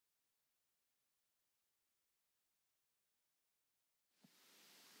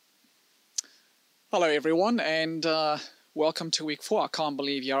Hello everyone, and welcome to week 4. I can't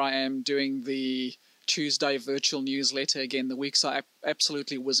believe here I am doing the Tuesday virtual newsletter again. The weeks are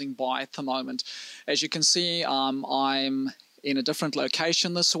absolutely whizzing by at the moment. As you can see, I'm in a different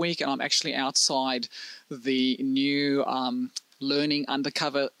location this week, and I'm actually outside the new learning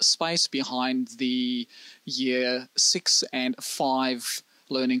undercover space behind the year 6 and 5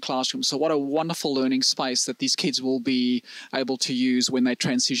 learning classroom. So what a wonderful learning space that these kids will be able to use when they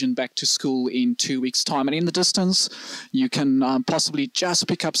transition back to school in 2 weeks' time. And in the distance, you can possibly just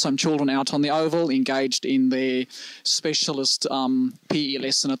pick up some children out on the oval engaged in their specialist PE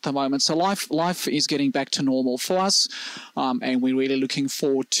lesson at the moment. So life is getting back to normal for us, and we're really looking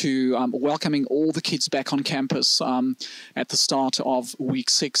forward to welcoming all the kids back on campus at the start of week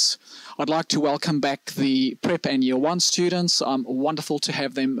 6. I'd like to welcome back the Prep and Year 1 students. Wonderful to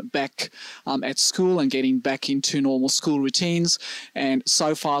have them back at school and getting back into normal school routines. And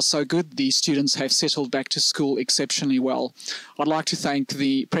so far, so good. The students have settled back to school exceptionally well. I'd like to thank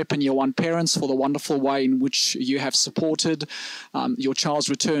the Prep and Year 1 parents for the wonderful way in which you have supported your child's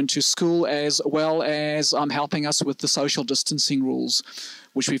return to school, as well as helping us with the social distancing rules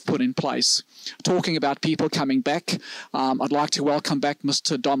which we've put in place. Talking about people coming back, I'd like to welcome back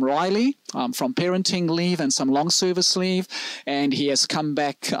Mr. Dom Riley from parenting leave and some long service leave, and he has come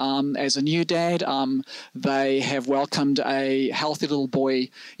back as a new dad. They have welcomed a healthy little boy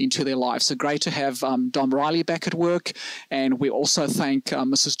into their life. So great to have Dom Riley back at work, and we also thank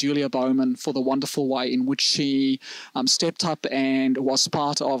Mrs. Julia Bowman for the wonderful way in which she stepped up and was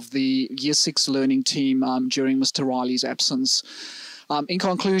part of the Year 6 learning team during Mr. Riley's absence. In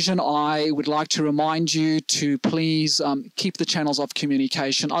conclusion, I would like to remind you to please keep the channels of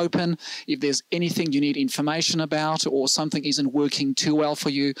communication open. If there's anything you need information about or something isn't working too well for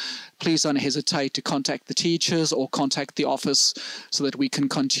you, please don't hesitate to contact the teachers or contact the office so that we can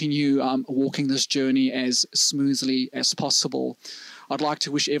continue walking this journey as smoothly as possible. I'd like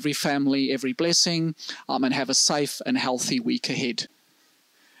to wish every family every blessing and have a safe and healthy week ahead.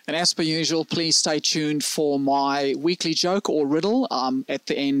 And as per usual, please stay tuned for my weekly joke or riddle at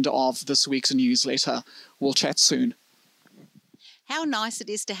the end of this week's newsletter. We'll chat soon. How nice it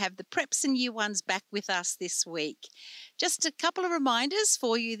is to have the Preps and Year 1s back with us this week. Just a couple of reminders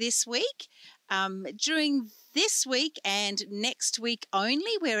for you this week. During this week and next week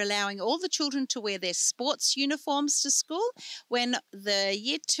only, we're allowing all the children to wear their sports uniforms to school. When the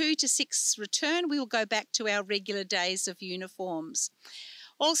Year 2 to 6 return, we will go back to our regular days of uniforms.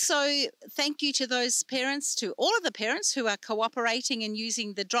 Also, thank you to those parents, to all of the parents who are cooperating and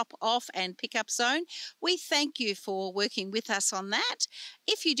using the drop-off and pick-up zone. We thank you for working with us on that.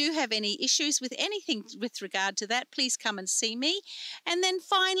 If you do have any issues with anything with regard to that, please come and see me. And then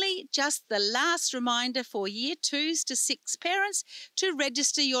finally, just the last reminder for Year 2s to 6 parents to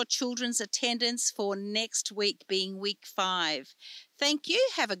register your children's attendance for next week, being week 5. Thank you.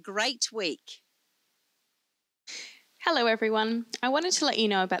 Have a great week. Hello everyone. I wanted to let you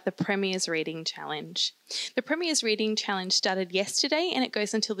know about the Premier's Reading Challenge. The Premier's Reading Challenge started yesterday and it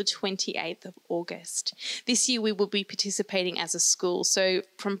goes until the 28th of August. This year we will be participating as a school, so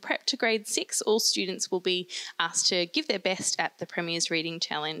from Prep to Grade 6 all students will be asked to give their best at the Premier's Reading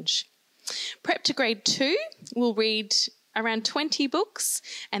Challenge. Prep to Grade 2 will read around 20 books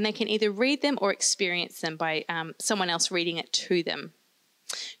and they can either read them or experience them by someone else reading it to them.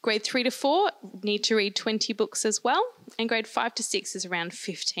 Grade 3 to 4 need to read 20 books as well, and grade 5 to 6 is around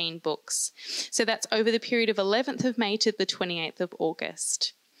 15 books. So that's over the period of 11th of May to the 28th of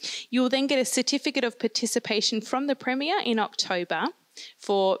August. You will then get a certificate of participation from the Premier in October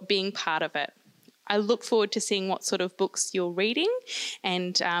for being part of it. I look forward to seeing what sort of books you're reading,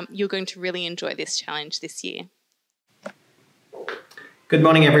 and you're going to really enjoy this challenge this year. Good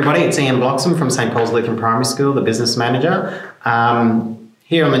morning everybody, it's Ian Bloxham from St Paul's Lutheran Primary School, the business manager.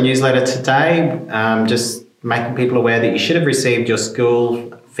 Here on the newsletter today, just making people aware that you should have received your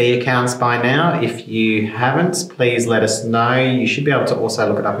school fee accounts by now. If you haven't, please let us know. You should be able to also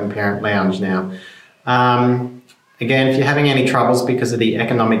look it up in Parent Lounge now. Again, if you're having any troubles because of the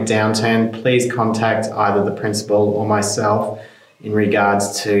economic downturn, please contact either the principal or myself in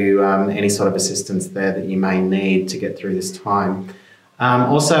regards to any sort of assistance there that you may need to get through this time.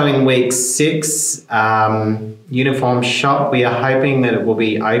 Also in week 6, uniform shop, we are hoping that it will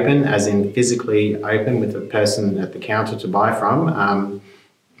be open, as in physically open with a person at the counter to buy from,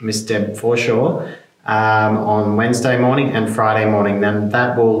 Miss Deb Forshaw, on Wednesday morning and Friday morning. Then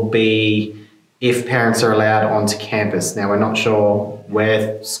that will be if parents are allowed onto campus. Now we're not sure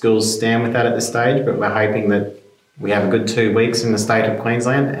where schools stand with that at this stage, but we're hoping that we have a good 2 weeks in the state of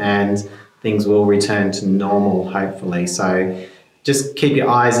Queensland and things will return to normal, hopefully. So just keep your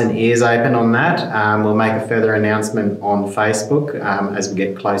eyes and ears open on that. We'll make a further announcement on Facebook as we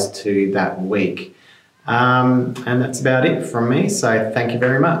get close to that week. And that's about it from me. So thank you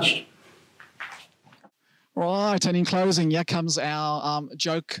very much. Right, and in closing, here comes our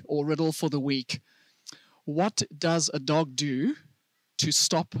joke or riddle for the week. What does a dog do to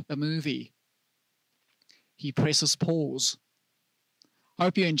stop a movie? He presses pause.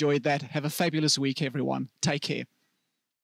 Hope you enjoyed that. Have a fabulous week, everyone. Take care.